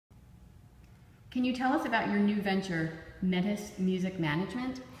Can you tell us about your new venture, Metis Music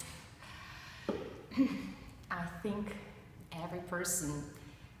Management? I think every person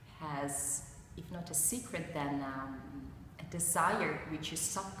has, if not a secret, then a desire which is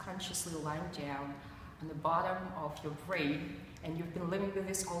subconsciously lying down on the bottom of your brain, and you've been living with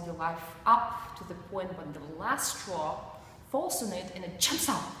this all your life up to the point when the last straw falls on it and it jumps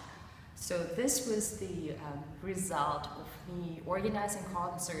out. So this was the result of me organizing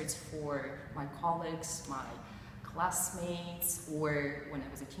concerts for my colleagues, my classmates, or when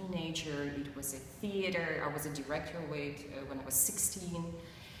I was a teenager, it was a theater. I was a director of it when I was 16.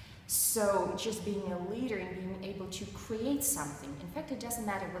 So just being a leader and being able to create something. In fact, it doesn't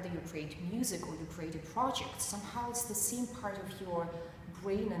matter whether you create music or you create a project. Somehow it's the same part of your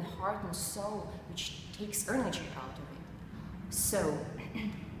brain and heart and soul which takes energy out of it. So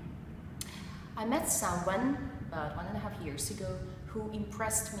I met someone about 1.5 years ago who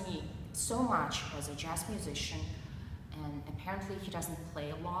impressed me so much as a jazz musician, and apparently he doesn't play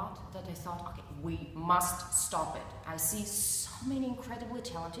a lot, that I thought, okay, we must stop it. I see so many incredibly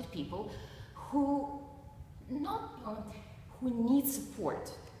talented people who need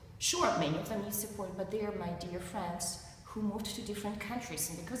support. Sure, many of them need support, but they are my dear friends who moved to different countries,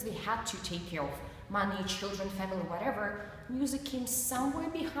 and because they had to take care of money, children, family, whatever, music came somewhere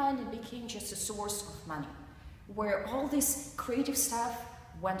behind and became just a source of money, where all this creative stuff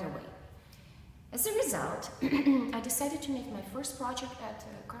went away. As a result, I decided to make my first project at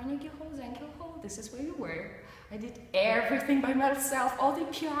Carnegie Hall, Zankyo Hall. This is where we were. I did everything by myself, all the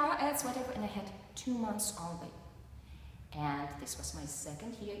PR ads, whatever, and I had 2 months only. And this was my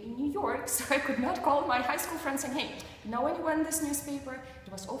second year in New York, so I could not call my high school friends saying, hey, know anyone in this newspaper?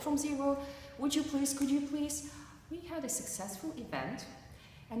 It was all from zero. Would you please, could you please? We had a successful event,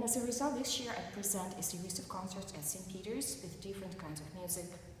 and as a result, this year I present a series of concerts at St. Peter's with different kinds of music.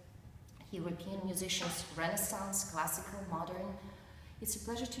 European musicians, Renaissance, classical, modern. It's a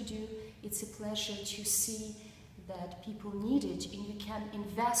pleasure to do. It's a pleasure to see that people need it, and you can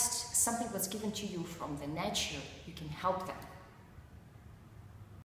invest something that's given to you from the nature. You can help them.